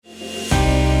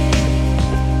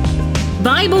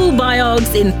Bible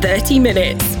Biogs in 30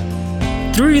 minutes.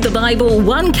 Through the Bible,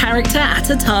 one character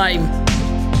at a time.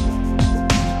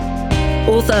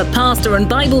 Author, pastor and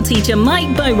Bible teacher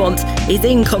Mike Beaumont is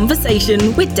in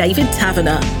conversation with David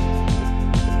Taverner.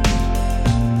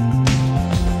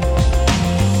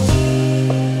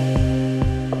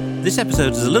 This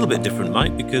episode is a little bit different,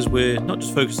 Mike, because we're not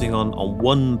just focusing on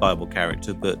one Bible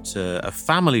character, but a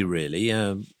family, really.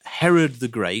 Herod the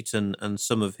Great and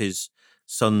some of his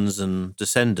sons and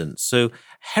descendants. So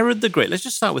Herod the Great, let's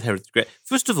just start with Herod the Great.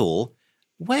 First of all,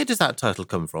 where does that title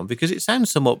come from? Because it sounds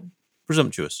somewhat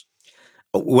presumptuous.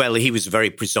 Well, he was a very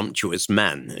presumptuous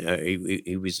man.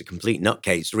 He was a complete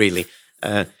nutcase, really,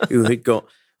 who had got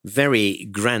very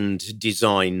grand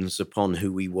designs upon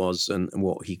who he was and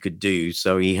what he could do.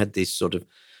 So he had this sort of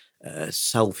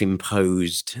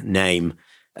self-imposed name.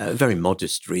 Very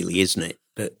modest, really, isn't it?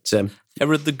 But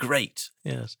Herod the Great,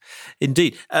 yes,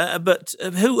 indeed. But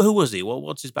who was he?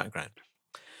 What's his background?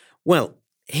 Well,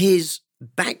 his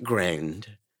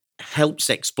background helps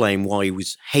explain why he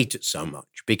was hated so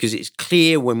much, because it's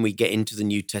clear when we get into the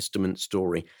New Testament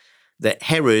story that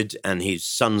Herod and his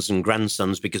sons and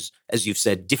grandsons, because, as you've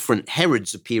said, different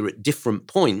Herods appear at different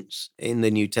points in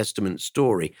the New Testament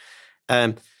story,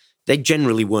 they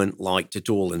generally weren't liked at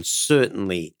all, and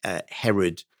certainly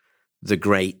Herod the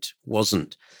Great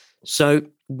wasn't. So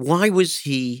why was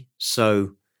he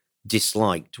so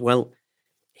disliked? Well,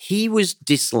 he was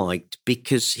disliked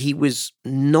because he was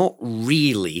not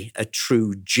really a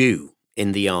true Jew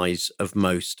in the eyes of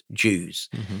most Jews.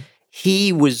 Mm-hmm.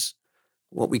 He was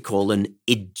what we call an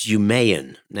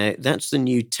Idumean. Now, that's the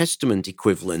New Testament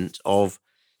equivalent of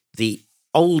the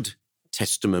Old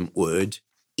Testament word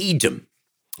Edom.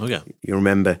 Oh, yeah. You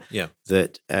remember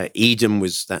that Edom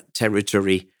was that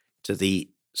territory to the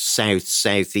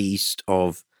southeast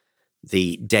of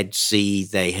the Dead Sea.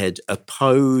 They had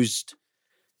opposed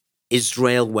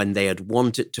Israel when they had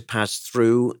wanted to pass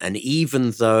through, and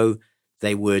even though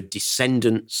they were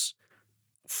descendants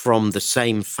from the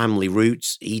same family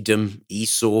roots, Edom,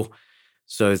 Esau,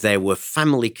 so there were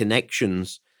family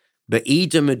connections, but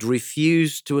Edom had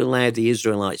refused to allow the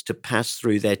Israelites to pass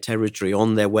through their territory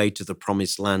on their way to the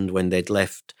Promised Land when they'd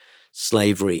left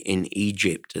slavery in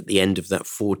Egypt at the end of that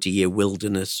 40-year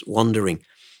wilderness wandering.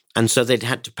 And so they'd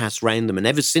had to pass round them. And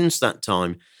ever since that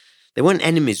time, they weren't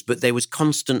enemies, but there was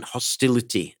constant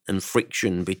hostility and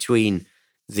friction between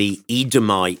the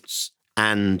Edomites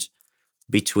and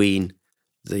between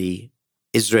the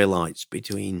Israelites,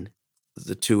 between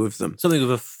the two of them. Something of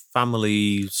a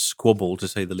family squabble, to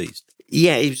say the least.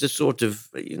 Yeah, it was a sort of,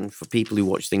 for people who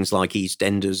watch things like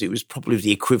EastEnders, it was probably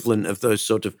the equivalent of those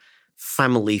sort of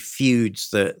family feuds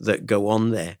that go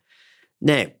on there.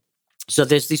 Now, so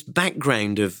there's this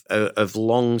background of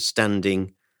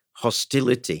long-standing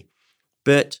hostility.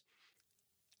 But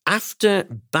after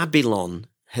Babylon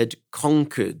had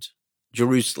conquered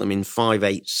Jerusalem in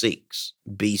 586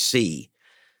 BC,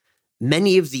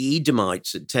 many of the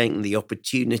Edomites had taken the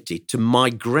opportunity to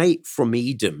migrate from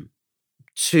Edom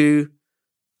to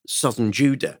southern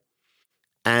Judah.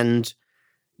 And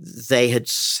they had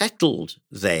settled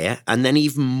there, and then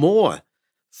even more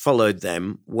followed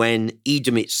them when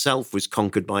Edom itself was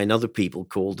conquered by another people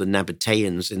called the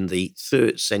Nabateans in the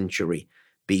 3rd century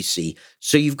BC.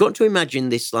 So you've got to imagine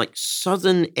this like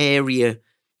southern area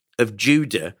of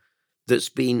Judah that's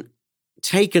been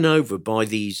taken over by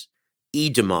these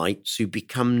Edomites who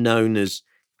become known as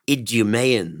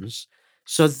Idumeans.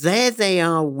 So there they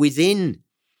are within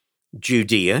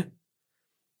Judea,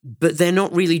 but they're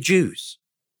not really Jews.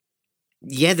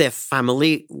 Yeah, they're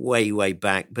family way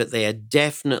back, but they are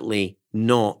definitely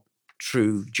not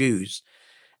true Jews.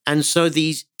 And so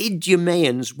these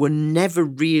Idumeans were never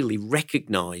really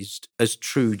recognized as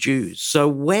true Jews. So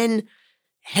when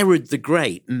Herod the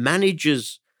Great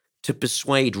manages to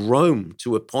persuade Rome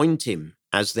to appoint him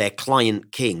as their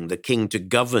client king, the king to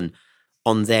govern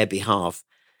on their behalf,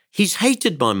 he's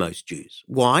hated by most Jews.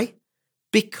 Why?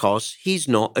 Because he's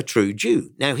not a true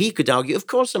Jew. Now, he could argue, of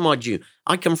course I'm a Jew.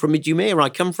 I come from Idumea. I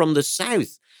come from the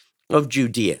south of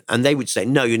Judea. And they would say,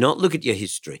 no, you're not. Look at your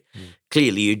history.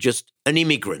 Clearly, you're just an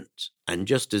immigrant. And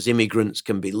just as immigrants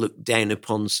can be looked down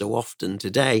upon so often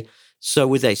today, so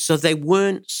were they. So they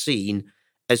weren't seen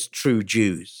as true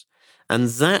Jews. And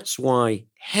that's why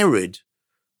Herod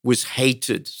was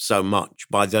hated so much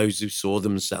by those who saw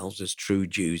themselves as true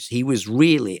Jews. He was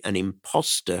really an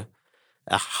imposter,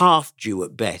 a half-Jew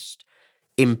at best,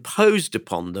 imposed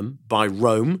upon them by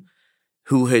Rome,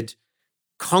 who had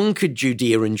conquered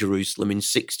Judea and Jerusalem in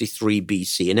 63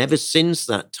 BC. And ever since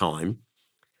that time,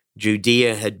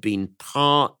 Judea had been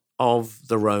part of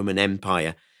the Roman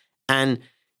Empire. And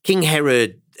King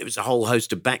Herod there was a whole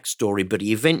host of backstory, but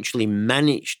he eventually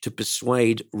managed to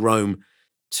persuade Rome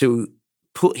to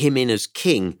put him in as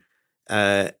king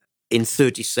in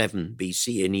 37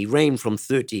 BC, and he reigned from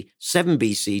 37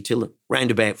 BC till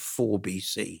around about 4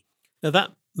 BC. Now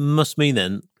that must mean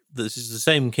then that this is the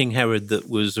same King Herod that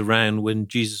was around when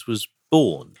Jesus was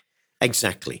born.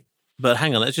 Exactly. But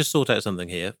hang on, let's just sort out something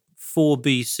here. 4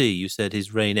 BC, you said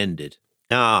his reign ended.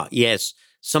 Ah, yes.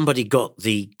 Somebody got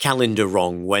the calendar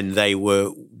wrong when they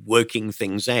were working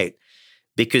things out.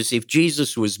 Because if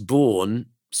Jesus was born,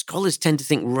 scholars tend to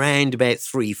think round about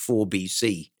 3-4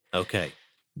 BC. Okay.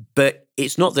 But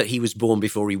it's not that he was born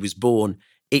before he was born.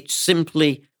 It's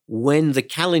simply when the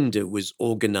calendar was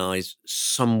organized,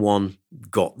 someone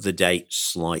got the date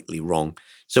slightly wrong.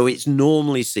 So it's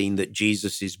normally seen that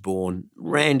Jesus is born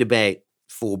round about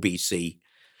 4 BC,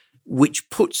 which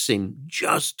puts him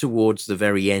just towards the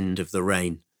very end of the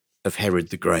reign of Herod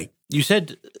the Great. You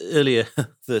said earlier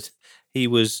that he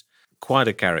was quite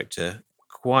a character,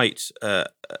 quite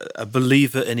a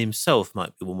believer in himself,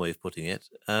 might be one way of putting it.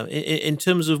 In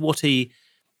terms of what he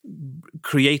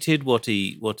created, what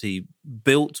he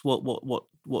built,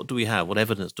 what do we have? What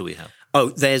evidence do we have? Oh,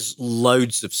 there's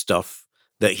loads of stuff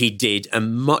that he did,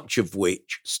 and much of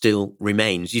which still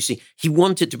remains. You see, he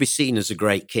wanted to be seen as a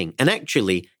great king. And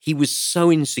actually, he was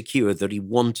so insecure that he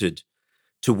wanted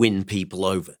to win people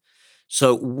over.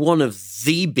 So one of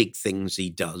the big things he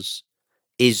does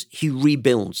is he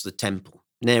rebuilds the temple.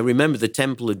 Now, remember, the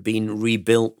temple had been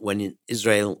rebuilt when in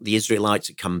Israel, the Israelites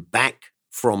had come back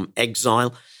from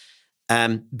exile,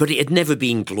 but it had never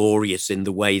been glorious in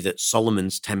the way that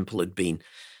Solomon's temple had been.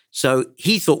 So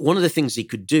he thought one of the things he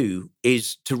could do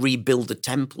is to rebuild the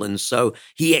temple. And so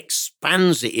he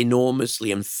expands it enormously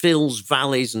and fills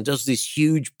valleys and does this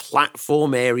huge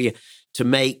platform area to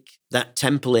make that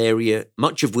temple area,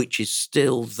 much of which is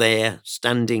still there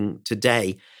standing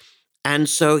today. And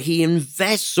so he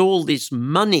invests all this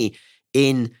money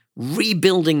in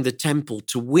rebuilding the temple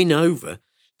to win over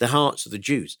the hearts of the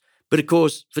Jews. But of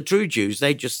course, for true Jews,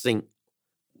 they just think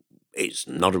it's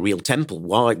not a real temple.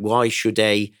 Why should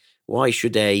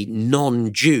a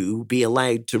non-Jew be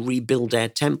allowed to rebuild our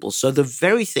temple? So the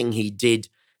very thing he did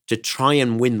to try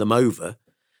and win them over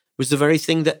was the very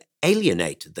thing that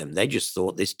alienated them. They just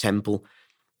thought this temple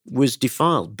was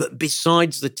defiled. But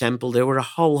besides the temple, there were a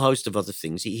whole host of other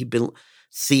things. He built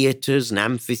theaters and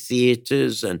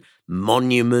amphitheaters and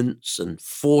monuments and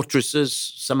fortresses,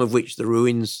 some of which the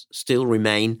ruins still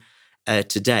remain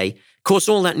today. Of course,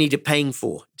 all that needed paying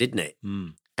for, didn't it?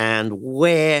 Mm. And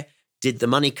where did the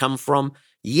money come from?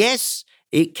 Yes,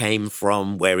 it came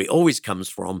from where it always comes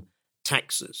from,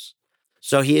 taxes.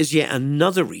 So here's yet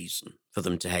another reason for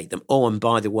them to hate them. Oh, and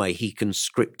by the way, he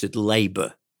conscripted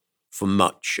labor for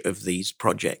much of these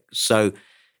projects. So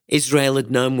Israel had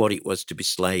known what it was to be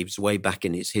slaves way back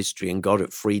in its history, and God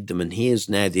had freed them. And here's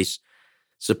now this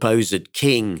supposed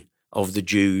king of the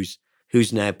Jews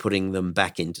who's now putting them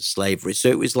back into slavery. So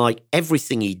it was like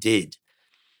everything he did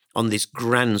on this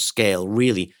grand scale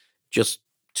really just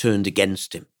turned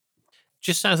against him.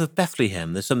 Just south of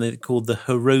Bethlehem, there's something called the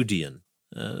Herodian.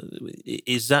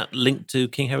 Is that linked to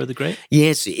King Herod the Great?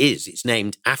 Yes, it is. It's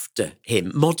named after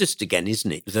him. Modest again,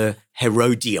 isn't it? The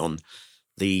Herodion,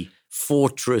 the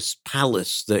fortress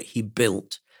palace that he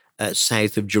built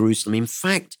south of Jerusalem. In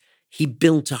fact, he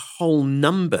built a whole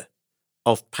number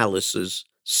of palaces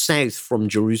south from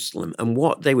Jerusalem. And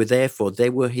what they were there for, they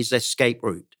were his escape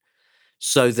route.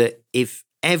 So that if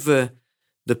ever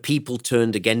the people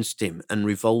turned against him and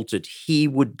revolted, he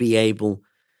would be able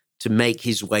to make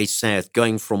his way south,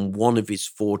 going from one of his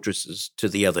fortresses to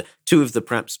the other. Two of the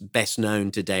perhaps best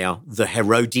known today are the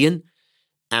Herodian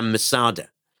and Masada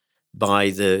by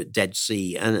the Dead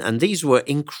Sea. And these were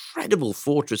incredible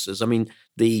fortresses. I mean,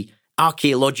 the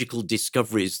archaeological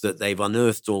discoveries that they've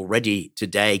unearthed already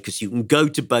today, because you can go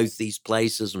to both these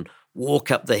places and walk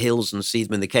up the hills and see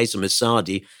them. In the case of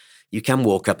Masada, you can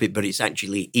walk up it, but it's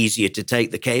actually easier to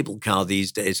take the cable car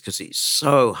these days because it's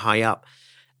so high up.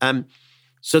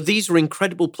 So these were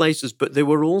incredible places, but they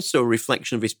were also a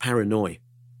reflection of his paranoia.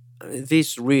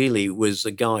 This really was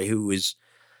a guy who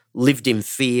lived in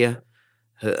fear,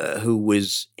 who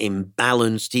was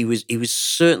imbalanced. He was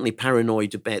certainly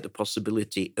paranoid about the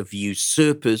possibility of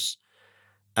usurpers.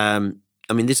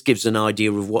 This gives an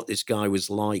idea of what this guy was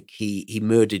like. He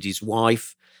murdered his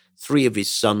wife, 3 of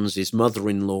his sons, his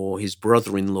mother-in-law, his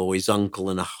brother-in-law, his uncle,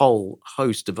 and a whole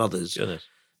host of others. Goodness.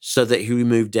 So that he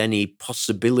removed any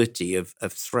possibility of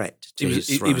threat to his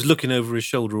throne. He was looking over his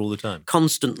shoulder all the time.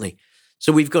 Constantly.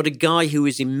 So we've got a guy who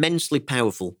is immensely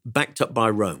powerful, backed up by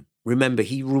Rome. Remember,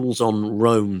 he rules on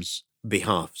Rome's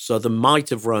behalf. So the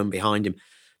might of Rome behind him,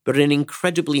 but an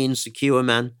incredibly insecure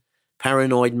man,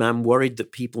 paranoid man, worried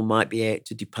that people might be out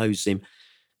to depose him,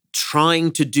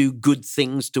 trying to do good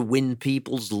things to win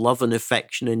people's love and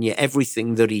affection, and yet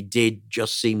everything that he did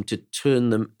just seemed to turn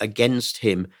them against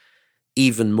him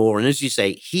even more. And as you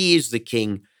say, he is the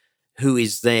king who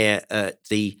is there at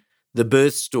the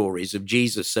birth stories of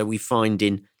Jesus. So we find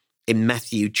in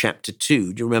Matthew chapter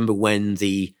 2, do you remember when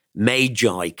the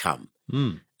Magi come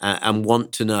and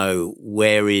want to know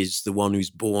where is the one who's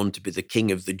born to be the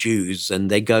king of the Jews?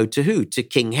 And they go to who? To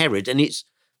King Herod. And it's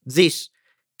this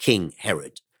King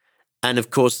Herod. And of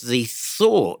course, the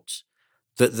thought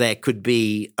that there could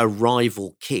be a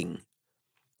rival king.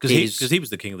 Because he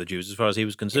was the king of the Jews as far as he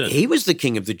was concerned. He was the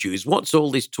king of the Jews. What's all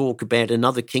this talk about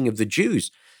another king of the Jews?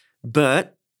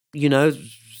 But,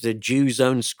 the Jews'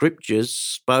 own scriptures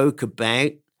spoke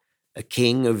about a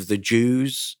king of the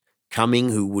Jews coming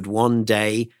who would one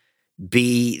day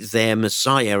be their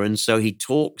Messiah. And so he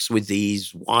talks with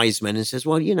these wise men and says,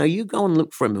 well, you go and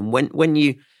look for him. And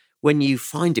when you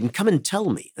find him, come and tell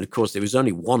me. And of course, there was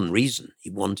only one reason he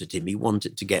wanted him. He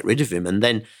wanted to get rid of him. And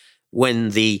then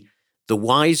when the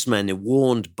wise men are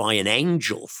warned by an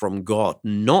angel from God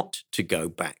not to go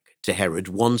back to Herod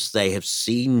once they have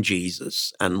seen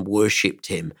Jesus and worshipped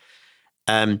him,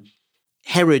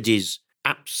 Herod is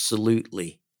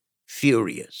absolutely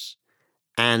furious.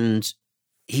 And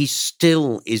he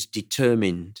still is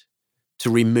determined to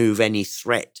remove any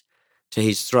threat to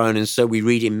his throne. And so we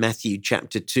read in Matthew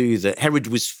chapter 2 that Herod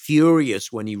was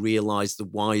furious when he realized the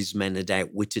wise men had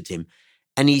outwitted him.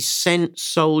 And he sent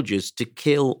soldiers to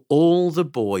kill all the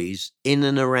boys in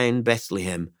and around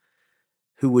Bethlehem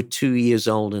who were 2 years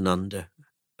old and under,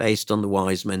 based on the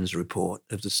wise men's report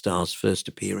of the star's first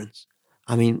appearance.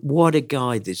 I mean, what a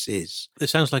guy this is. It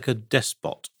sounds like a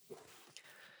despot.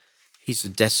 He's a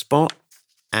despot,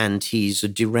 and he's a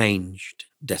deranged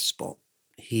despot.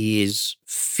 He is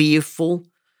fearful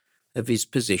of his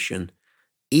position,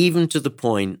 even to the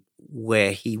point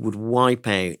where he would wipe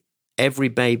out every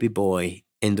baby boy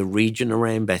in the region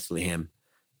around Bethlehem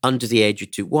under the age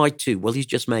of 2. Why 2? Well, he's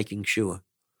just making sure.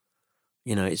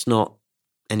 It's not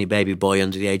any baby boy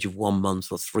under the age of 1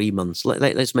 month or 3 months.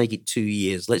 Let's make it 2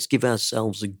 years. Let's give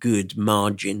ourselves a good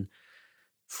margin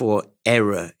for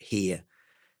error here.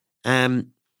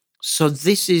 So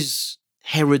this is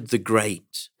Herod the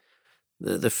Great,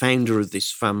 the founder of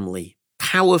this family.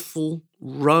 Powerful,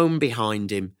 Rome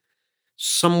behind him,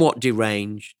 somewhat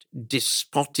deranged,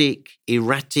 despotic,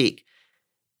 erratic,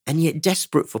 and yet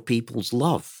desperate for people's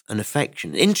love and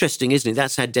affection. Interesting, isn't it?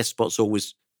 That's how despots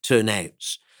always turn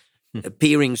out.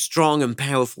 Appearing strong and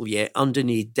powerful, yet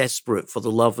underneath desperate for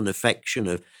the love and affection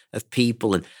of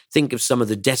people. And think of some of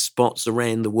the despots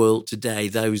around the world today,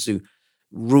 those who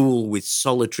rule with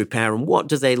solitary power. And what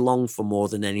do they long for more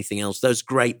than anything else? Those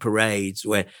great parades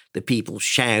where the people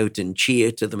shout and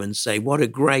cheer to them and say, what a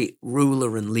great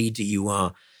ruler and leader you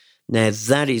are. Now,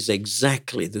 that is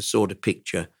exactly the sort of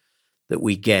picture that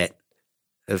we get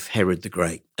of Herod the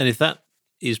Great. And if that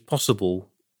is possible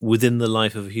within the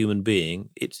life of a human being,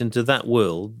 it's into that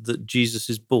world that Jesus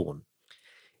is born.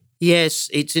 Yes,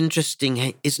 it's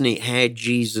interesting, isn't it, how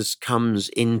Jesus comes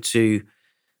into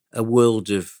a world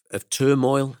of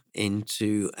turmoil,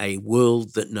 into a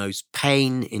world that knows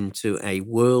pain, into a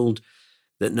world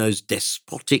that knows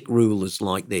despotic rulers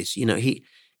like this. He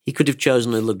could have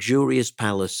chosen a luxurious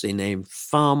palace in a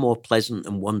far more pleasant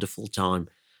and wonderful time.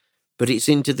 But it's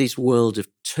into this world of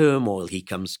turmoil he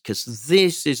comes, because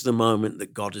this is the moment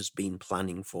that God has been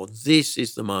planning for. This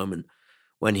is the moment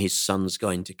when his son's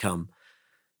going to come.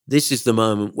 This is the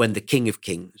moment when the King of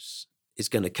Kings is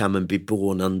going to come and be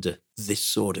born under this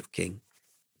sort of king.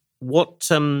 What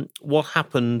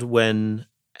happened when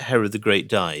Herod the Great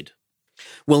died?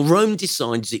 Well, Rome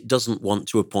decides it doesn't want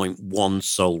to appoint one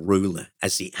sole ruler,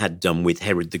 as it had done with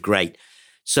Herod the Great.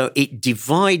 So it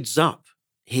divides up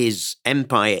his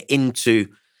empire into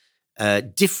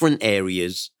different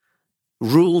areas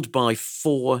ruled by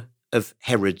 4 of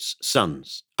Herod's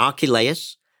sons: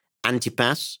 Archelaus,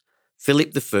 Antipas,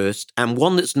 Philip I, and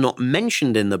one that's not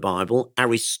mentioned in the Bible,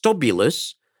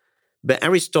 Aristobulus. But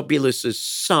Aristobulus'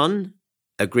 son,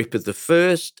 Agrippa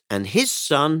I, and his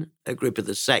son, Agrippa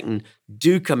II,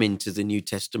 do come into the New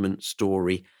Testament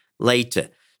story later.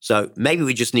 So maybe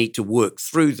we just need to work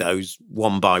through those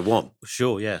one by one.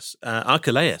 Sure, yes.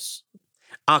 Archelaus.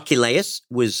 Archelaus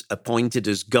was appointed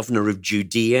as governor of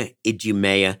Judea,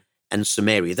 Idumea, and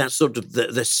Samaria. That's sort of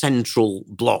the central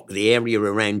block, the area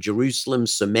around Jerusalem,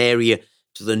 Samaria,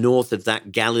 to the north of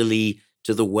that, Galilee,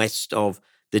 to the west of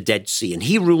the Dead Sea. And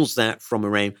he rules that from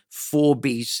around 4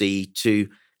 BC to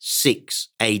 6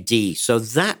 AD. So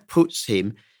that puts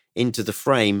him into the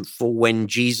frame for when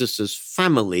Jesus's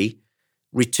family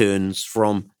returns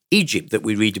from Egypt that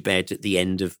we read about at the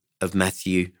end of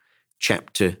Matthew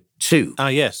chapter 2. Ah,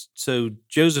 yes. So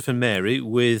Joseph and Mary,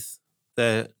 with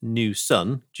their new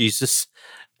son, Jesus,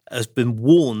 has been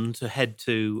warned to head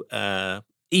to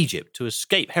Egypt to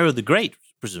escape Herod the Great,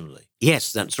 presumably.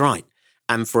 Yes, that's right.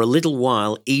 And for a little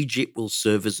while, Egypt will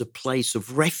serve as a place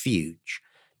of refuge,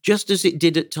 just as it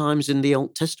did at times in the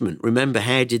Old Testament. Remember,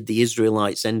 how did the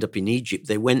Israelites end up in Egypt?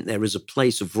 They went there as a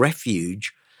place of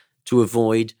refuge to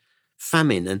avoid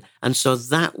famine. And so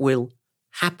that will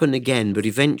happen again, but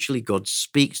eventually God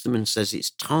speaks to them and says it's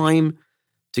time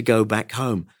to go back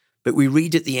home. But we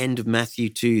read at the end of Matthew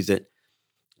 2 that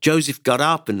Joseph got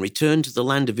up and returned to the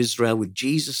land of Israel with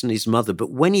Jesus and his mother.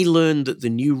 But when he learned that the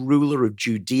new ruler of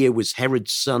Judea was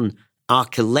Herod's son,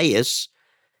 Archelaus,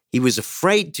 he was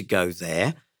afraid to go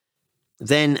there.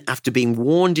 Then, after being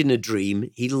warned in a dream,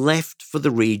 he left for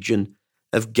the region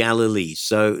of Galilee.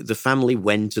 So the family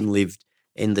went and lived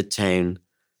in the town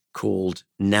called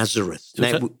Nazareth.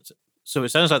 So it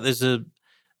sounds like there's a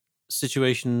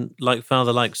situation like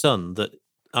father, like son, that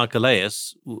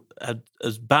Archelaus had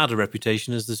as bad a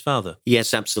reputation as his father.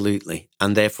 Yes, absolutely.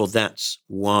 And therefore that's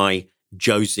why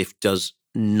Joseph does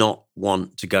not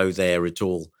want to go there at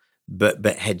all, but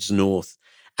heads north.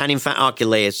 And in fact,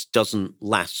 Archelaus doesn't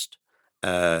last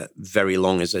very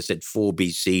long, as I said, 4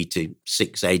 BC to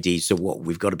 6 AD. So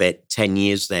we've got about 10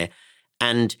 years there.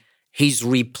 And he's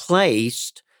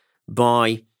replaced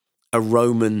by a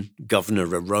Roman governor,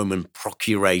 a Roman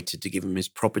procurator, to give him his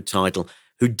proper title,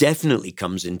 who definitely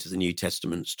comes into the New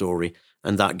Testament story,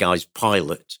 and that guy's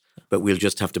Pilate. But we'll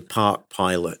just have to park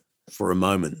Pilate for a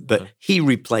moment. But he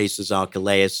replaces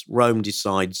Archelaus. Rome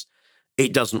decides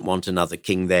it doesn't want another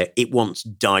king there. It wants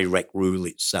direct rule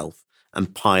itself,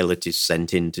 and Pilate is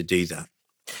sent in to do that.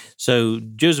 So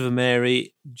Joseph and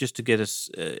Mary, just to get us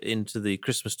into the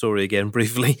Christmas story again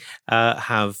briefly,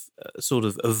 have sort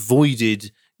of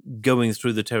avoided going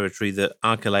through the territory that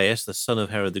Archelaus, the son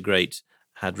of Herod the Great,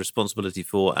 had responsibility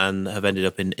for, and have ended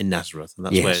up in Nazareth. And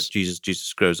that's where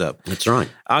Jesus grows up. That's right.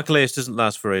 Archelaus doesn't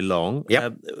last very long.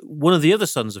 Yep. One of the other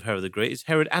sons of Herod the Great is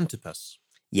Herod Antipas.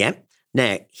 Yep.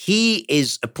 Now, he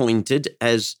is appointed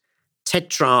as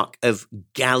Tetrarch of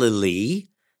Galilee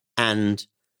and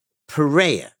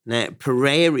Perea. Now,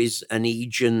 Perea is a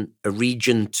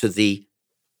region to the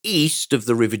east of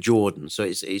the River Jordan. So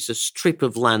it's a strip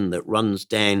of land that runs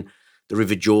down the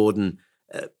River Jordan,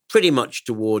 pretty much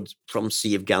towards from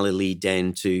Sea of Galilee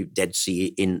down to Dead Sea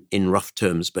in rough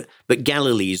terms. But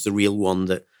Galilee is the real one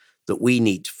that we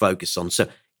need to focus on. So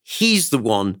he's the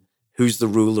one who's the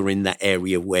ruler in that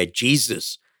area where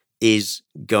Jesus is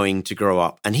going to grow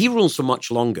up. And he rules for much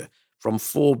longer, from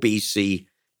 4 BC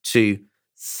to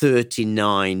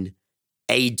 39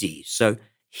 AD. So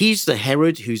he's the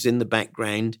Herod who's in the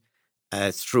background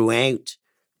throughout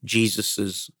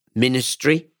Jesus's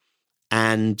ministry.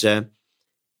 And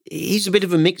he's a bit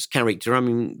of a mixed character. I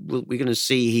mean, we're going to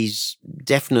see he's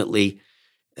definitely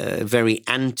very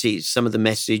anti some of the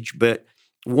message. But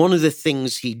one of the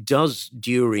things he does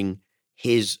during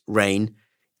his reign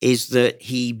is that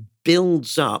he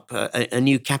builds up a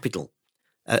new capital,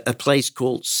 a place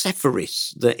called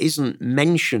Sepphoris that isn't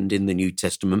mentioned in the New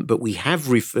Testament, but we have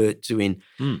referred to in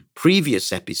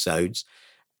previous episodes.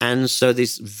 And so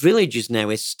this village is now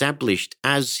established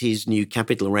as his new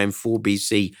capital around 4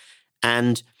 BC.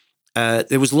 And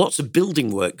there was lots of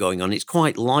building work going on. It's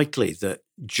quite likely that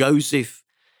Joseph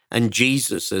and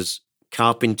Jesus, as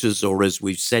carpenters, or as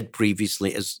we've said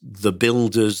previously, as the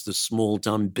builders, the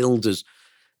small-time builders,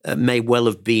 may well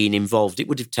have been involved. It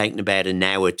would have taken about an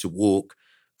hour to walk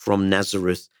from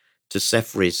Nazareth to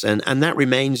Sepphoris. And that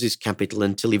remains his capital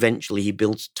until eventually he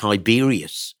builds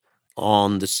Tiberias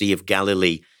on the Sea of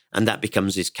Galilee, and that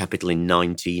becomes his capital in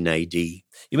 19 AD. You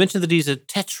mentioned that he's a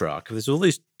tetrarch. There's all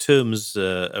these terms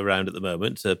around at the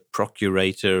moment, a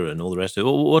procurator and all the rest of it.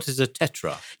 What is a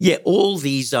tetrarch? Yeah, all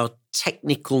these are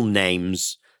technical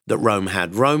names that Rome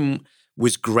had. Rome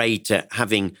was great at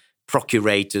having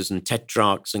procurators and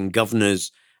tetrarchs and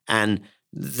governors, and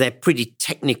they're pretty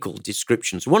technical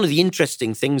descriptions. One of the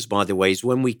interesting things, by the way, is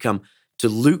when we come to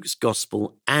Luke's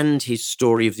gospel and his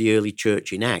story of the early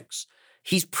church in Acts,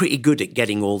 he's pretty good at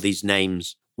getting all these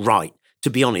names right. To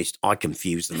be honest, I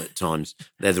confuse them at times.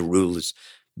 They're the rulers.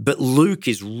 But Luke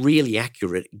is really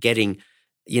accurate at getting,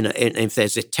 if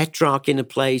there's a tetrarch in a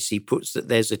place, he puts that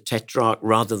there's a tetrarch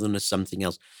rather than a something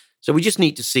else. So we just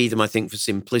need to see them, I think, for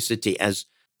simplicity, as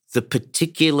the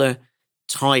particular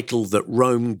title that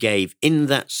Rome gave in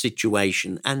that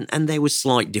situation, and there were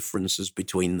slight differences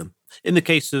between them. In the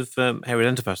case of Herod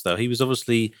Antipas, though, he was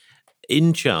obviously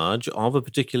in charge of a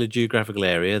particular geographical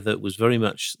area that was very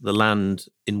much the land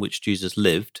in which Jesus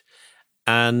lived.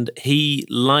 And he,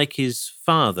 like his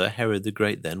father, Herod the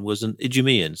Great then, was an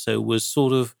Idumean, so was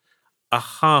sort of a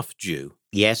half-Jew.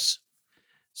 Yes.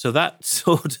 So that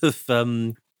sort of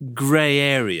grey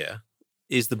area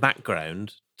is the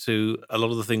background to a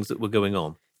lot of the things that were going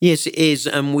on. Yes, it is.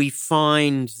 And we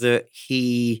find that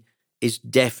he is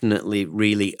definitely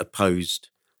really opposed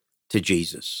to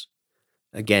Jesus.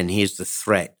 Again, here's the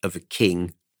threat of a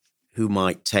king who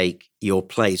might take your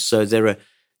place. So there are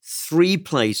three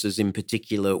places in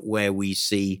particular where we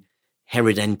see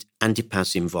Herod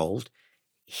Antipas involved.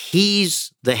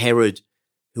 He's the Herod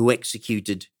who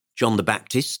executed John the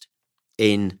Baptist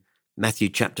in Matthew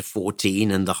chapter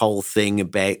 14, and the whole thing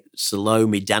about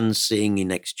Salome dancing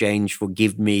in exchange for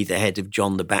give me the head of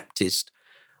John the Baptist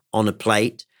on a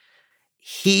plate.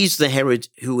 He's the Herod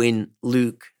who in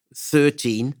Luke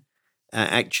 13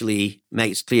 actually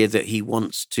makes clear that he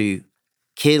wants to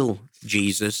kill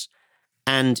Jesus.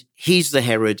 And he's the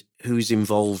Herod who's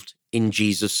involved in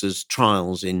Jesus's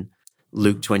trials in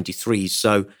Luke 23.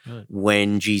 So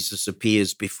when Jesus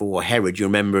appears before Herod, you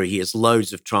remember he has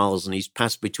loads of trials and he's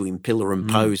passed between pillar and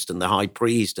post and the high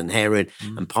priest and Herod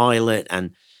and Pilate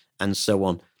and so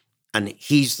on. And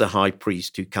he's the high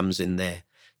priest who comes in there.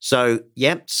 So,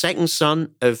 second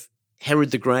son of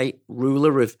Herod the Great,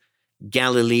 ruler of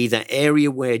Galilee, that area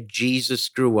where Jesus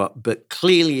grew up, but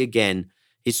clearly again,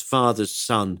 his father's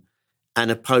son,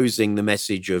 and opposing the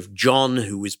message of John,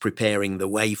 who was preparing the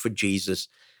way for Jesus,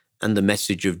 and the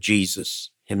message of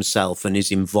Jesus himself, and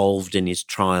is involved in his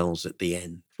trials at the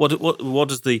end. What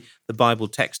does the Bible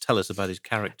text tell us about his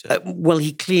character? Well,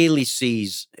 he clearly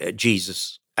sees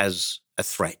Jesus as a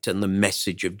threat and the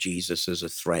message of Jesus as a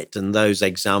threat. And those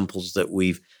examples that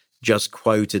we've just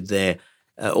quoted there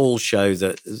all show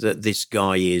that this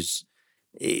guy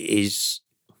is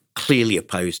clearly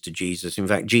opposed to Jesus. In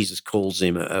fact, Jesus calls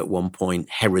him at one point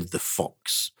Herod the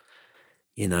Fox.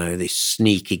 You know, this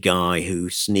sneaky guy who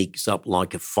sneaks up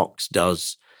like a fox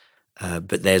does,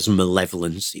 but there's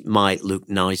malevolence. It might look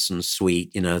nice and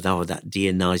sweet, that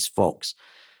dear nice fox,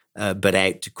 but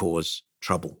out to cause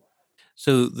trouble.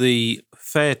 So the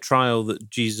fair trial that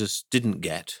Jesus didn't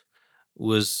get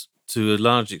was, to a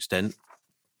large extent,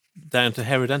 down to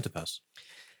Herod Antipas.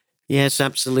 Yes,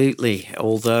 absolutely.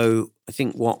 Although I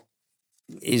think what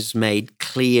is made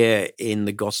clear in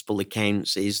the gospel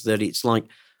accounts is that it's like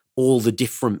all the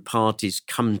different parties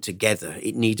come together.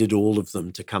 It needed all of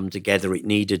them to come together. It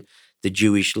needed the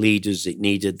Jewish leaders. It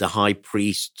needed the high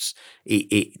priests.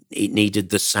 It needed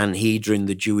the Sanhedrin,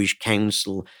 the Jewish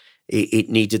council. It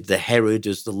needed the Herod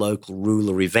as the local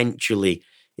ruler. Eventually,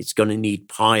 it's going to need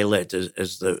Pilate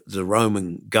as the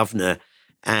Roman governor.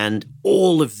 And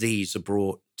all of these are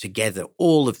brought together.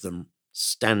 All of them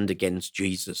stand against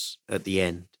Jesus at the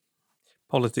end.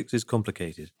 Politics is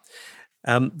complicated.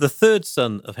 The third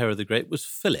son of Herod the Great was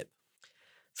Philip.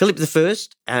 Philip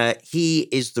I, he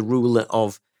is the ruler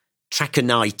of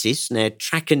Trachonitis. Now,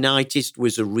 Trachonitis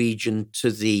was a region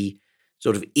to the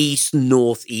sort of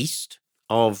east-northeast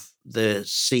of the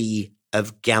Sea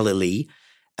of Galilee.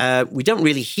 We don't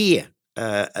really hear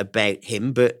about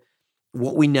him, but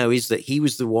what we know is that he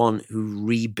was the one who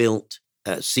rebuilt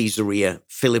Caesarea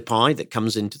Philippi that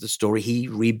comes into the story. He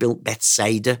rebuilt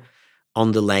Bethsaida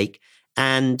on the lake.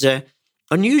 And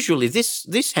unusually,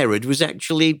 this Herod was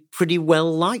actually pretty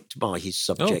well liked by his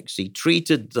subjects. He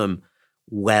treated them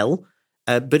well,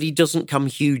 but he doesn't come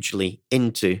hugely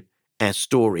into our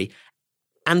story.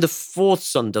 And the fourth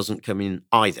son doesn't come in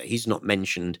either. He's not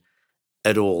mentioned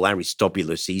at all.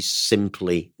 Aristobulus, he's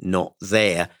simply not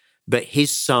there. But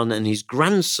his son and his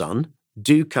grandson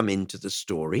do come into the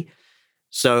story.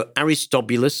 So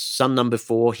Aristobulus, son number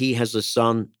 4, he has a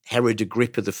son, Herod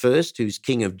Agrippa I, who's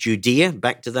king of Judea,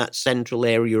 back to that central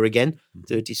area again,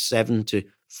 37 to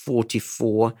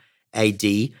 44 AD.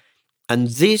 And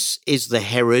this is the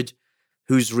Herod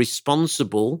who's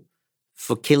responsible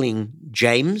for killing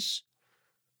James,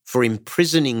 for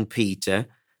imprisoning Peter,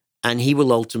 and he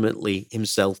will ultimately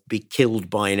himself be killed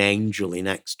by an angel in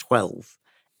Acts 12.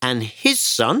 And his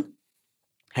son,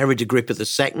 Herod Agrippa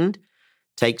II,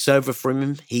 takes over from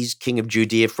him. He's king of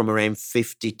Judea from around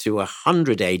 50 to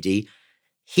 100 AD.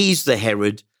 He's the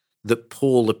Herod that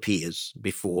Paul appears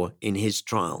before in his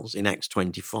trials in Acts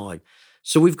 25.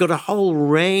 So we've got a whole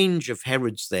range of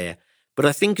Herods there. But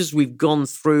I think as we've gone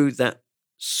through that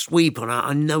sweep, and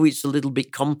I know it's a little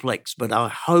bit complex, but I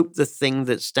hope the thing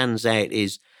that stands out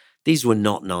is these were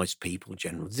not nice people,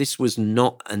 General. This was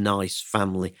not a nice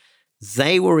family.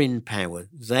 They were in power.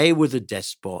 They were the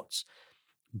despots,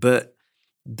 but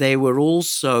they were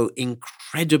also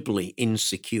incredibly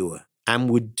insecure and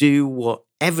would do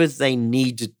whatever they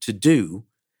needed to do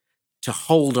to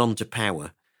hold on to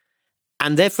power.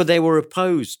 And therefore they were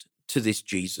opposed to this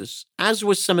Jesus, as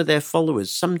were some of their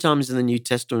followers. Sometimes in the New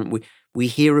Testament, we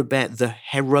hear about the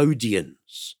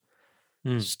Herodians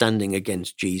standing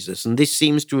against Jesus. And this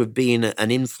seems to have been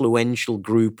an influential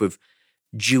group of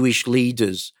Jewish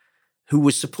leaders who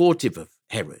were supportive of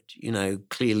Herod.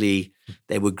 Clearly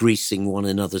they were greasing one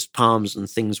another's palms and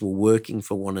things were working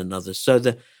for one another. So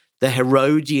the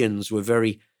Herodians were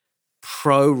very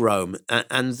pro-Rome,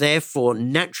 and therefore,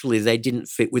 naturally, they didn't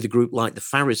fit with a group like the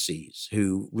Pharisees,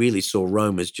 who really saw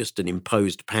Rome as just an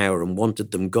imposed power and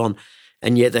wanted them gone.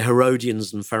 And yet the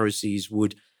Herodians and Pharisees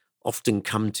would often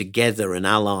come together and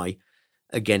ally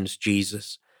against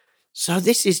Jesus. So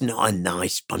this is not a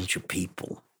nice bunch of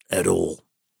people at all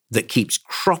that keeps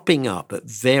cropping up at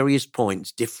various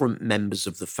points, different members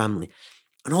of the family.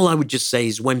 And all I would just say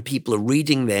is when people are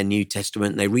reading their New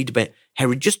Testament and they read about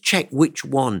Herod, just check which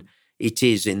one it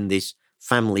is in this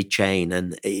family chain.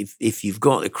 And if you've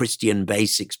got a Christian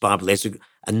Basics Bible, there's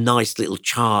a nice little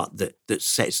chart that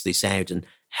sets this out and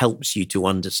helps you to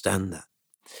understand that.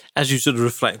 As you sort of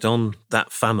reflect on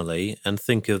that family and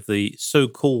think of the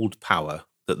so-called power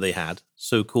that they had,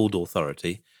 so-called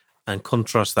authority, and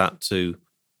contrast that to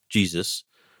Jesus,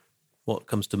 what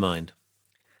comes to mind?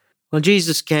 Well,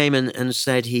 Jesus came and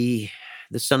said the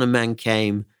Son of Man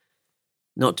came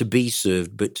not to be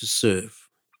served, but to serve.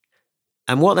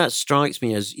 And what that strikes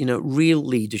me as, real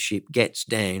leadership gets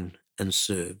down and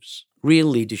serves. Real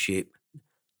leadership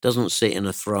doesn't sit in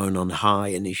a throne on high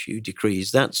and issue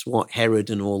decrees. That's what Herod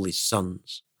and all his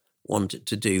sons wanted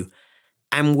to do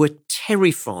and were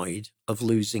terrified of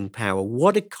losing power.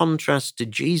 What a contrast to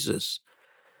Jesus,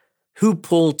 who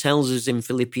Paul tells us in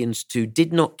Philippians 2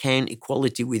 did not count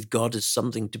equality with God as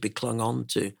something to be clung on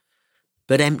to,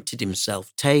 but emptied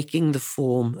himself, taking the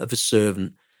form of a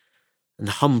servant and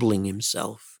humbling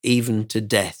himself even to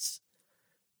death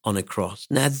on a cross.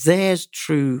 Now there's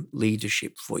true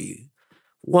leadership for you,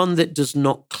 one that does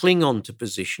not cling on to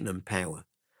position and power,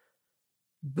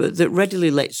 but that readily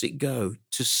lets it go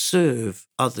to serve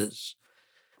others,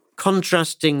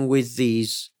 contrasting with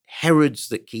these Herods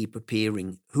that keep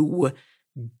appearing, who were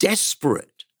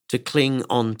desperate to cling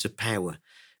on to power,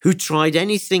 who tried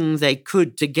anything they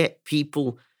could to get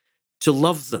people to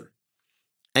love them,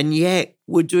 and yet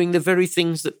were doing the very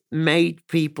things that made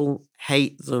people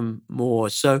hate them more.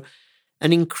 So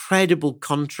an incredible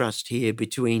contrast here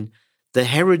between the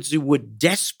Herods who were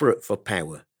desperate for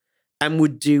power and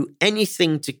would do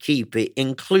anything to keep it,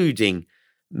 including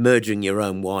murdering your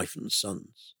own wife and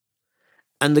sons.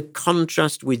 And the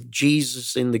contrast with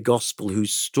Jesus in the gospel,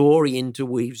 whose story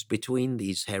interweaves between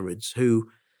these Herods,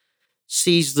 who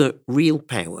sees that real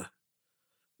power,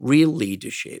 real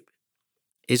leadership,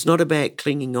 is not about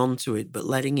clinging on to it, but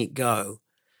letting it go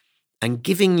and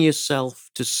giving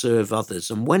yourself to serve others.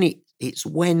 And it's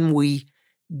when we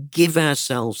give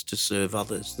ourselves to serve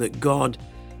others that God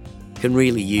can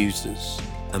really use us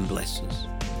and bless us.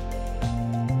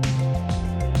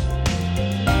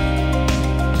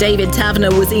 David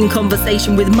Taverner was in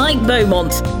conversation with Mike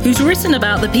Beaumont, who's written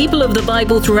about the people of the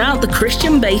Bible throughout the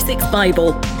Christian Basics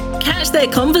Bible. Catch their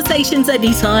conversations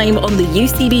anytime on the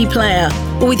UCB player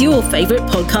or with your favourite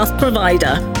podcast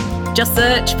provider. Just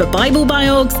search for Bible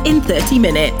Biogs in 30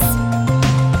 minutes.